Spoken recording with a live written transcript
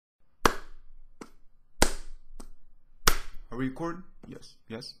Are we recording? Yes,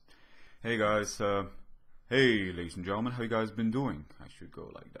 yes. Hey guys, hey ladies and gentlemen, how you guys been doing? I should go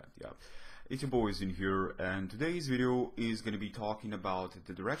like that, yeah. It's your boys in here, and today's video is going to be talking about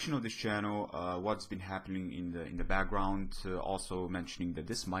the direction of this channel, what's been happening in the background, also mentioning that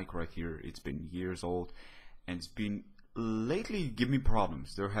this mic right here, it's been years old, and it's been lately giving me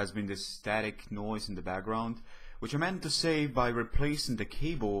problems. There has been this static noise in the background, which I meant to save by replacing the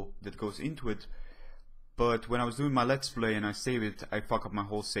cable that goes into it. But when I was doing my Let's Play and I saved it, I fucked up my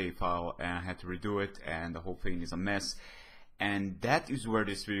whole save file and I had to redo it, and the whole thing is a mess. And that is where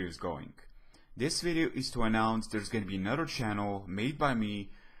this video is going. This video is to announce there's going to be another channel made by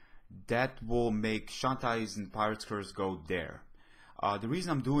me that will make Shantae's and Pirate's Curse go there. The reason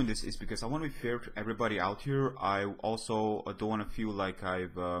I'm doing this is because I want to be fair to everybody out here. I also don't want to feel like how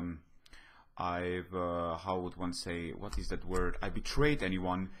would one say, what is that word? I betrayed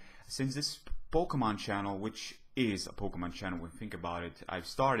anyone, since this Pokemon channel, which is a Pokemon channel when you think about it, I've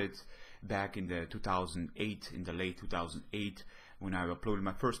started back in the 2008, in the late 2008, when I uploaded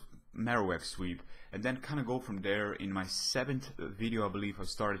my first Marowak sweep, and then kind of go from there. In my 7th video, I believe, I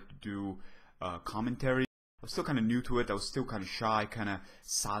started to do commentary. I was still kind of new to it, I was still kind of shy, kind of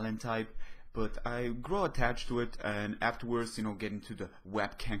silent type, but I grew attached to it, and afterwards, you know, get into the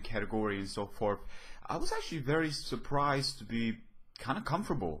webcam category and so forth. I was actually very surprised to be kind of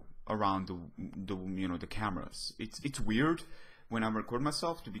comfortable around the cameras. It's weird when I record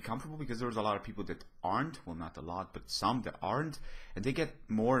myself to be comfortable, because there's a lot of people that aren't, well, not a lot, but some that aren't, and they get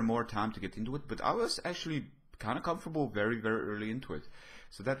more and more time to get into it. But I was actually kind of comfortable very early into it,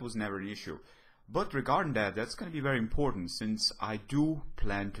 so that was never the issue. But regarding that, that's going to be very important, since I do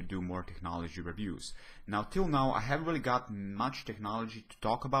plan to do more technology reviews. Now, till now, I haven't really got much technology to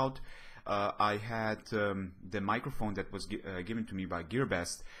talk about. I had the microphone that was given to me by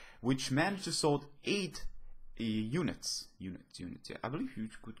GearBest, which managed to sold 8 units. Yeah, I believe you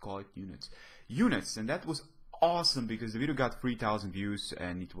could call it units, and that was awesome, because the video got 3,000 views,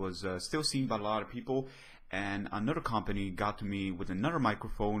 and it was still seen by a lot of people. And another company got to me with another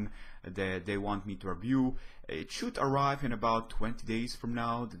microphone that they want me to review. It should arrive in about 20 days from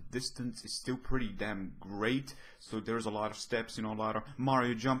now. The distance is still pretty damn great, so there's a lot of steps, you know, a lot of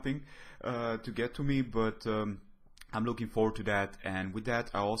Mario jumping to get to me, but I'm looking forward to that. And with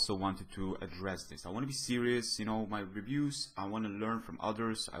that, I also wanted to address this. I want to be serious, you know, my reviews, I want to learn from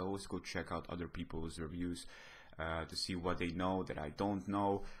others. I always go check out other people's reviews to see what they know that I don't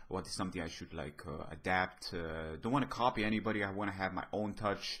know, what is something I should like adapt. Don't want to copy anybody. I want to have my own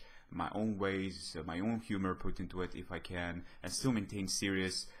touch, my own ways, my own humor put into it if I can, and still maintain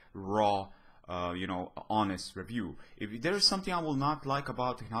serious, raw, you know, honest review. If there is something I will not like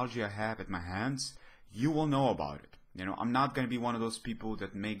about technology I have at my hands, you will know about it. You know, I'm not going to be one of those people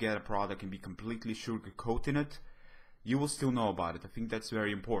that may get a product and be completely sugarcoating it. You will still know about it. I think that's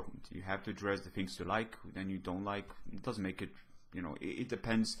very important. You have to address the things you like, then you don't like. It doesn't make it, you know, it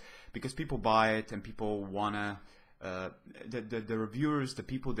depends, because people buy it and people wanna, the reviewers, the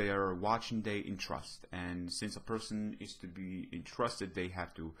people they are watching, they entrust. And since a person is to be entrusted, they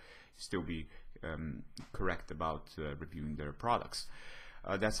have to still be correct about reviewing their products.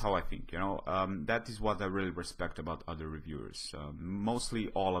 That's how I think, you know. That is what I really respect about other reviewers. Mostly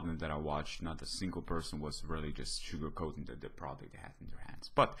all of them that I watched, not a single person was really just sugarcoating the product they had in their hands.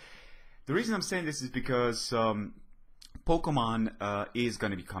 But the reason I'm saying this is because Pokemon is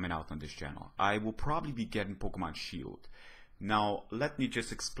going to be coming out on this channel. I will probably be getting Pokemon Shield. Now, let me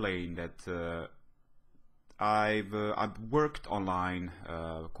just explain that I've worked online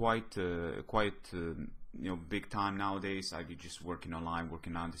quite you know, big time nowadays. I be just working online,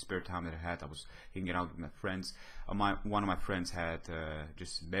 working on the spare time that I had. I was hanging out with my friends. One of my friends had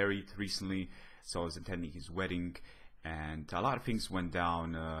just married recently, so I was attending his wedding, and a lot of things went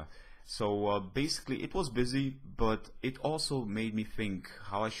down. So basically, it was busy, but it also made me think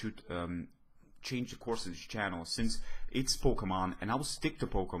how I should change the course of this channel, since it's Pokemon, and I will stick to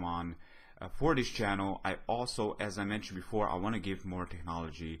Pokemon. For this channel, I also, as I mentioned before, I want to give more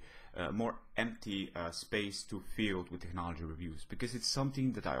technology, more empty space to filled with technology reviews, because it's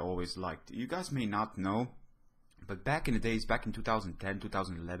something that I always liked. You guys may not know, but back in the days, back in 2010,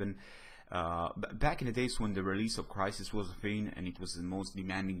 2011, back in the days when the release of Crisis was a thing and it was the most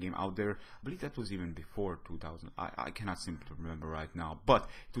demanding game out there, I believe that was even before 2000. I cannot seem to remember right now, but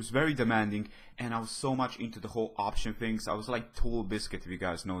it was very demanding, and I was so much into the whole option things. I was like Tool Biscuit, if you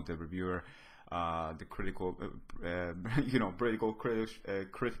guys know the reviewer, the critical, you know, critical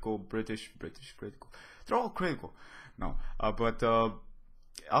British critical. They're all critical. No, but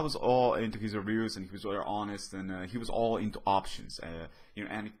I was all into his reviews, and he was very honest, and he was all into options, you know,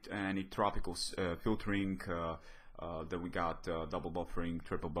 any tropical filtering, then we got double buffering,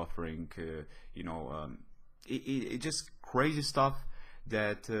 triple buffering, it just crazy stuff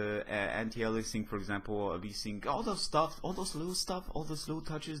that anti-aliasing, for example, leasing, all those stuff, all those little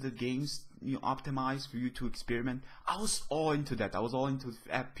touches that games optimize for you to experiment. I was all into that. I was all into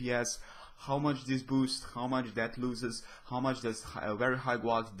FPS, how much this boosts, how much that loses, how much there's a very high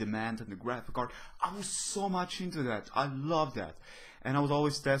quality demand on the graphic card. I was so much into that. I love that. And I was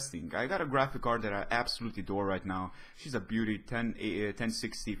always testing. I got a graphic card that I absolutely adore right now. She's a beauty,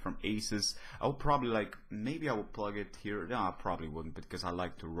 1060 from Asus. I would probably maybe I would plug it here. No, I probably wouldn't, because I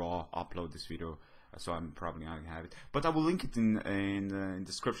like to raw upload this video, so I'm probably not gonna have it. But I will link it in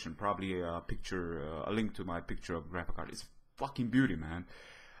description. Probably a picture, a link to my picture of graphic card. It's fucking beauty, man.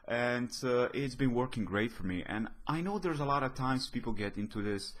 And it's been working great for me. And I know there's a lot of times people get into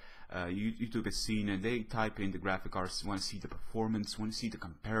this YouTube scene and they type in the graphic cards, want to see the performance, want to see the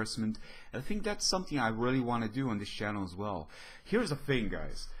comparison. And I think that's something I really want to do on this channel as well. Here's the thing,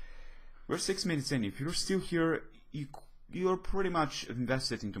 guys. We're 6 minutes in. If you're still here, you're pretty much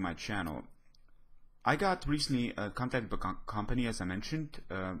invested into my channel. I got recently contacted by a company, as I mentioned,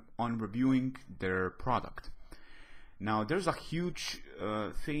 on reviewing their product. Now, there's a huge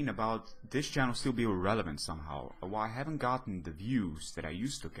thing about this channel still being relevant somehow. While I haven't gotten the views that I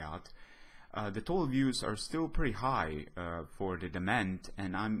used to get, the total views are still pretty high for the demand,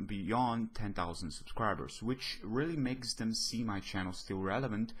 and I'm beyond 10,000 subscribers, which really makes them see my channel still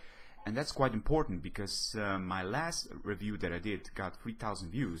relevant. And that's quite important, because my last review that I did got 3,000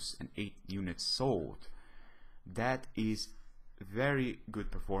 views and 8 units sold. That is very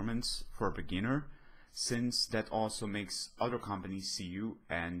good performance for a beginner, since that also makes other companies see you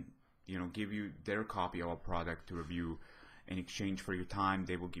and give you their copy of a product to review. In exchange for your time,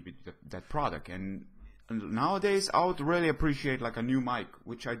 they will give you that product. And nowadays I would really appreciate like a new mic,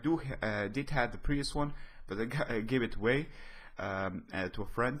 which I did have the previous one, but I gave it away to a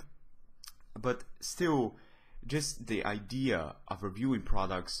friend. But still, just the idea of reviewing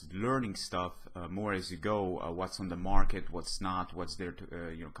products, learning stuff more as you go, what's on the market, what's not, what's there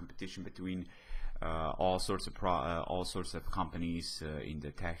to competition between all sorts of companies in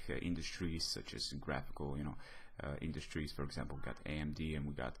the tech industries, such as graphical industries. For example, we got AMD and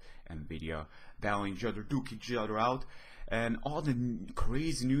we got Nvidia battling each other, duke each other out, and all the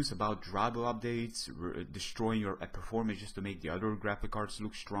crazy news about driver updates, destroying your performance just to make the other graphic cards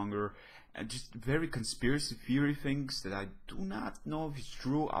look stronger, and just very conspiracy theory things that I do not know if it's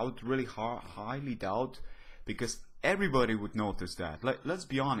true. I would really highly doubt, because everybody would notice that. Let's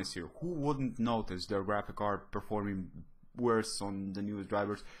be honest here. Who wouldn't notice their graphic card performing worse on the newest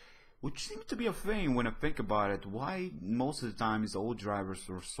drivers? Which seems to be a thing when I think about it. Why most of the time is the old drivers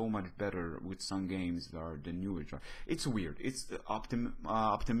are so much better with some games that are the newer drivers? It's weird. It's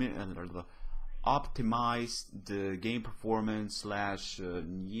optimize the game performance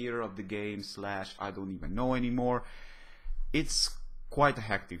 / year of the game / I don't even know anymore. It's quite a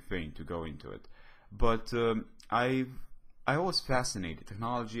hectic thing to go into it. But I was fascinated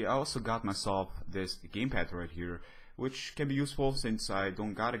technology. I also got myself this gamepad right here, which can be useful since I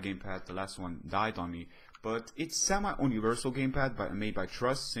don't got a gamepad. The last one died on me, but it's semi-universal gamepad made by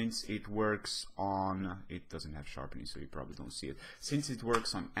Trust, since it works on, it doesn't have sharpening, so you probably don't see it. Since it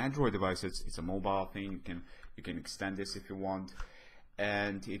works on Android devices, it's a mobile thing. You can extend this if you want,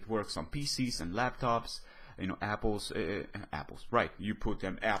 and it works on PCs and laptops. Apples, right? You put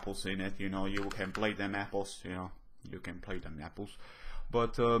them apples in it. You can play them apples. You can play them apples.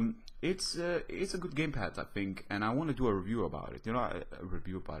 But it's a good gamepad, I think, and I want to do a review about it. A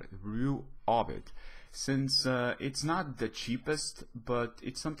review of it, since it's not the cheapest, but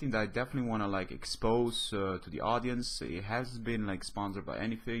it's something that I definitely want to expose to the audience. It hasn't been sponsored by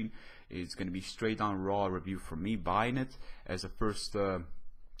anything. It's gonna be straight on raw review from me buying it as a first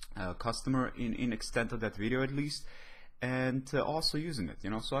customer in extent of that video at least, and also using it.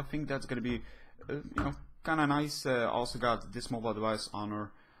 So I think that's gonna be kind of nice. Also got this mobile device,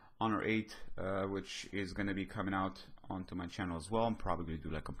 Honor 8, which is gonna be coming out onto my channel as well. I'm probably gonna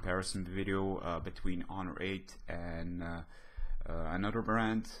do a comparison video between Honor 8 and another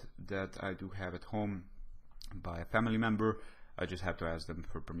brand that I do have at home by a family member. I just have to ask them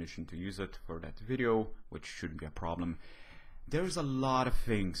for permission to use it for that video, which shouldn't be a problem. There's a lot of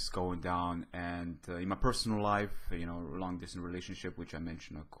things going down, and in my personal life, long distance relationship, which I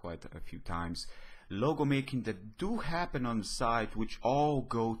mentioned quite a few times, logo making that do happen on the side, which all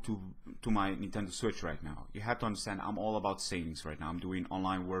go to my Nintendo Switch right now. You have to understand, I'm all about savings right now. I'm doing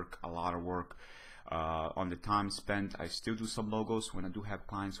online work, a lot of work. On the time spent, I still do some logos when I do have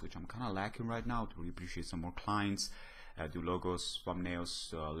clients, which I'm kind of lacking right now. To really appreciate some more clients. Do logos,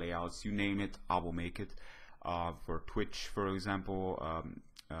 thumbnails, layouts, you name it, I will make it. for Twitch, for example,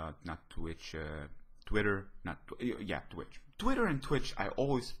 not Twitch, Twitter, yeah, Twitter and Twitch. I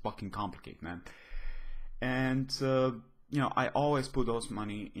always fucking complicate, man. And you know, I always put those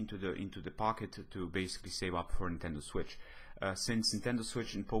money into the pocket to basically save up for Nintendo Switch. Since Nintendo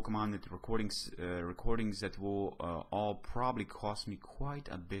Switch and Pokemon, the recordings that will all probably cost me quite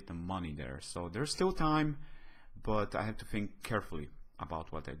a bit of money there. So there's still time, but I have to think carefully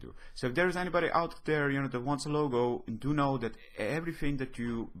about what I do. So if there's anybody out there, you know, that wants a logo, do know that everything that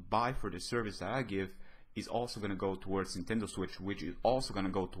you buy for the service that I give is also going to go towards Nintendo Switch, which is also going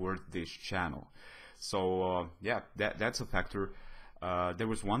to go towards this channel. So yeah, that's a factor. There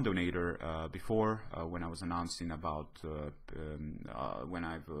was one donator before when I was announcing about when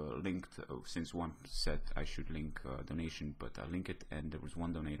I've linked, since one said I should link donation, but I link it, and there was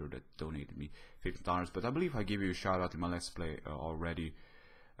one donator that donated me $50. But I believe I gave you a shout out in my Let's Play already.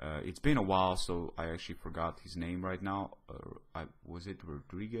 It's been a while, so I actually forgot his name right now. Was it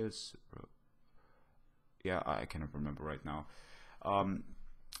Rodriguez? Yeah, I cannot remember right now.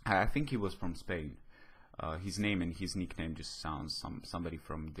 I think he was from Spain. His name and his nickname just sounds somebody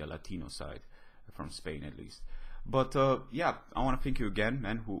from the Latino side, from Spain at least. But yeah, I want to thank you again,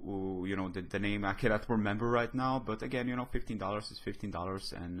 man. Who you know, the name I cannot remember right now. But again, you know, $15 is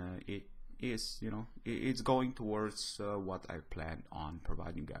 $15, and it is, you know, it's going towards what I plan on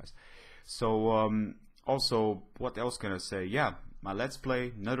providing guys. So also, what else can I say? Yeah, my Let's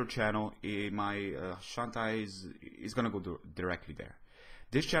Play, another channel. My Shantae is gonna go directly there.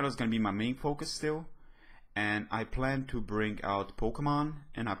 This channel is gonna be my main focus still. And I plan to bring out Pokemon,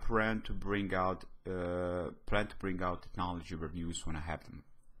 and I plan to bring out technology reviews when I have them,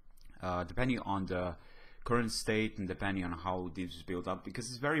 depending on the current state and depending on how this is built up, because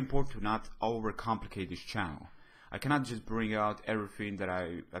it's very important to not overcomplicate this channel. I cannot just bring out everything that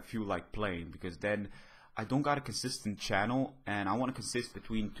I feel like playing, because then I don't got a consistent channel, and I want to consist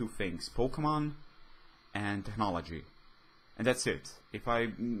between two things: Pokemon and technology. And that's it. If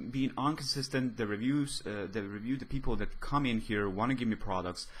I'm being inconsistent, the people that come in here want to give me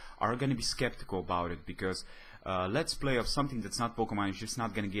products are going to be skeptical about it, because Let's Play of something that's not Pokemon is just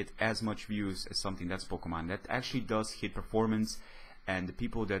not going to get as much views as something that's Pokemon. That actually does hit performance, and the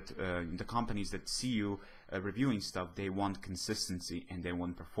people that, the companies that see you reviewing stuff, they want consistency and they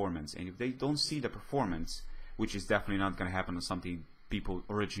want performance. And if they don't see the performance, which is definitely not going to happen on something people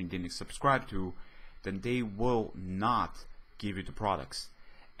originally didn't subscribe to, then they will not give you the products.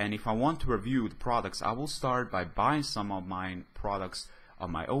 And if I want to review the products, I will start by buying some of my products on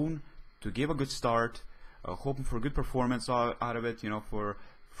my own to give a good start, hoping for good performance out of it, you know, for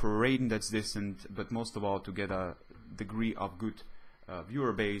a rating that's decent, but most of all to get a degree of good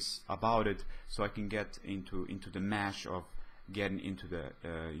viewer base about it, so I can get into the mash of getting into the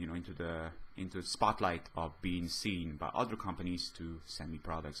you know, into the spotlight of being seen by other companies to send me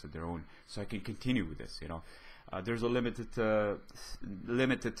products of their own, so I can continue with this, you know. There's a limited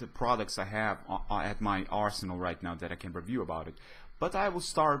products I have at my arsenal right now that I can review about it, but I will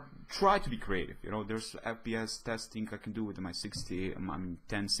try to be creative. You know, there's FPS testing I can do with my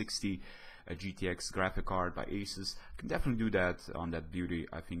 1060 GTX graphic card by Asus. I can definitely do that on that beauty.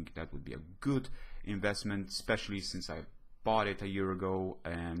 I think that would be a good investment, especially since I bought it a year ago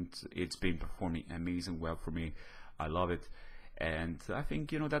and it's been performing amazing well for me. I love it, and I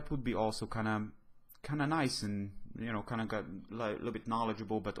think, you know, that would be also kind of nice, and, you know, kind of got a little bit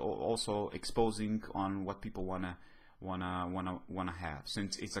knowledgeable, but also exposing on what people wanna have.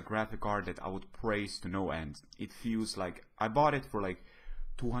 Since it's a graphic card that I would praise to no end. It feels like I bought it for like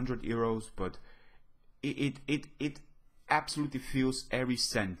 200 euros, but it absolutely feels every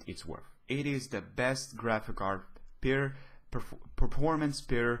cent it's worth. It is the best graphic card per performance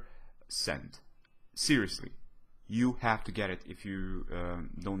per cent. Seriously, you have to get it if you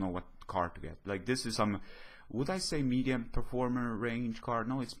don't know what card to get. Like, this is some, would I say medium performer range card?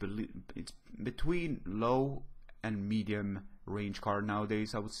 No, it's between low and medium range card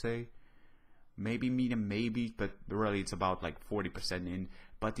nowadays, I would say. Maybe medium, maybe, but really it's about like 40% in,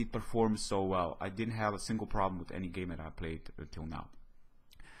 but it performs so well. I didn't have a single problem with any game that I played until now.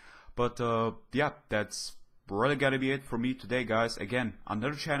 But yeah, that's really gotta be it for me today, guys. Again,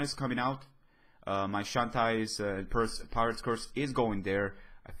 another channel is coming out. My Shantai's Pirate's Curse is going there.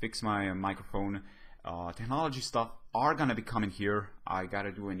 I fixed my microphone. Technology stuff are gonna be coming here. I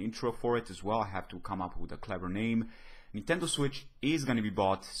gotta do an intro for it as well. I have to come up with a clever name. Nintendo Switch is gonna be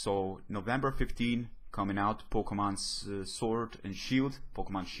bought, so November 15 coming out. Pokemon's Sword and Shield.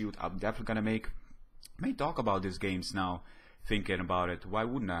 Pokemon Shield I'm definitely gonna may talk about these games now, thinking about it. Why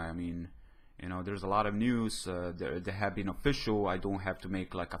wouldn't I? I mean, You know, there's a lot of news that have been official. I don't have to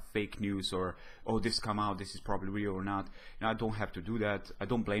make like a fake news or, oh, this come out, this is probably real or not. You know, I don't have to do that. I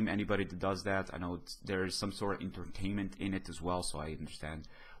don't blame anybody that does that. I know there is some sort of entertainment in it as well, so I understand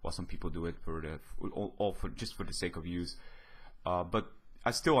why some people do it for just for the sake of views. But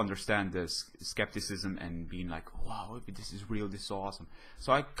I still understand this skepticism and being like, wow, if this is real, this is awesome.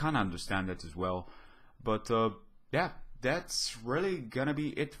 So I kind of understand that as well. But yeah, that's really gonna be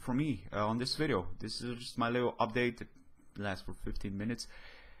it for me on this video. This is just my little update. It lasts for 15 minutes.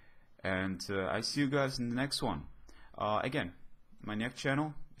 And I see you guys in the next one. Again, my next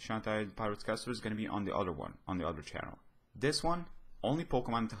channel, Shantai Pirates Caster, is gonna be on the other one, on the other channel. This one, only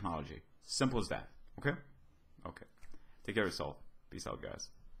Pokemon technology. Simple as that. Okay? Okay. Take care of yourself. Peace out, guys.